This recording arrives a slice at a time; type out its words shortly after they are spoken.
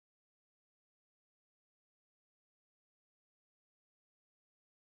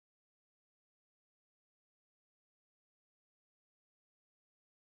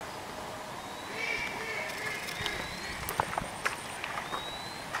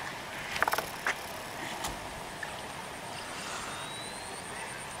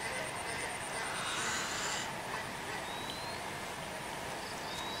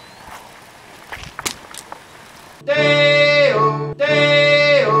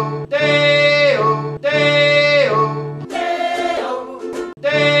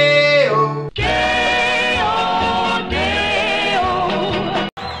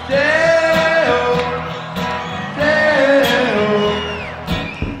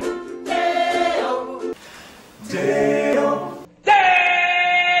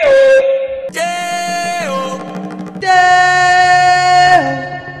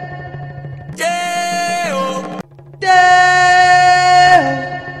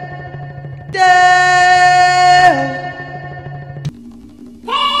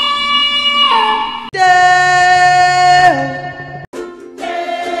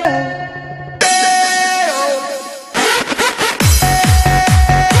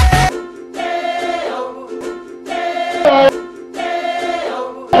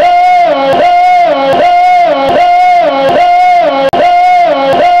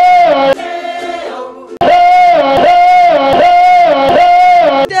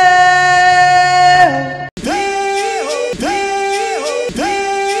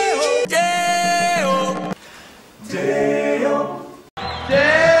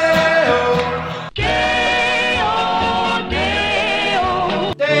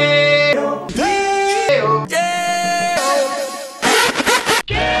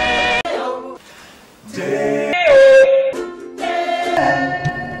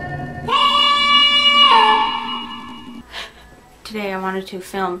to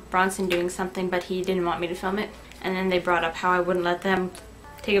film Bronson doing something, but he didn't want me to film it. And then they brought up how I wouldn't let them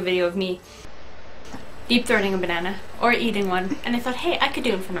take a video of me deep throating a banana or eating one. And I thought, hey, I could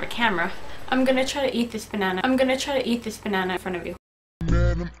do it in front of a camera. I'm gonna try to eat this banana. I'm gonna try to eat this banana in front of you.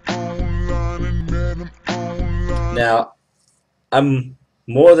 Now, I'm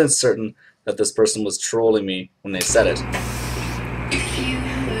more than certain that this person was trolling me when they said it.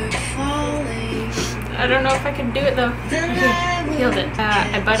 I don't know if I can do it though. Healed it.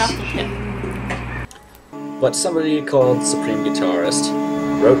 I bite off the tip. But somebody called Supreme Guitarist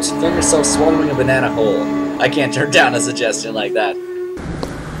wrote, "Film yourself swallowing a banana whole." I can't turn down a suggestion like that.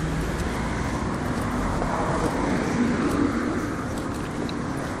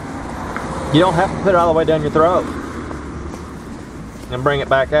 You don't have to put it all the way down your throat and bring it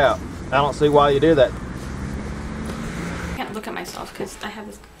back out. I don't see why you do that. I can't look at myself because I have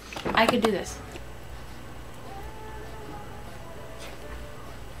this. I could do this.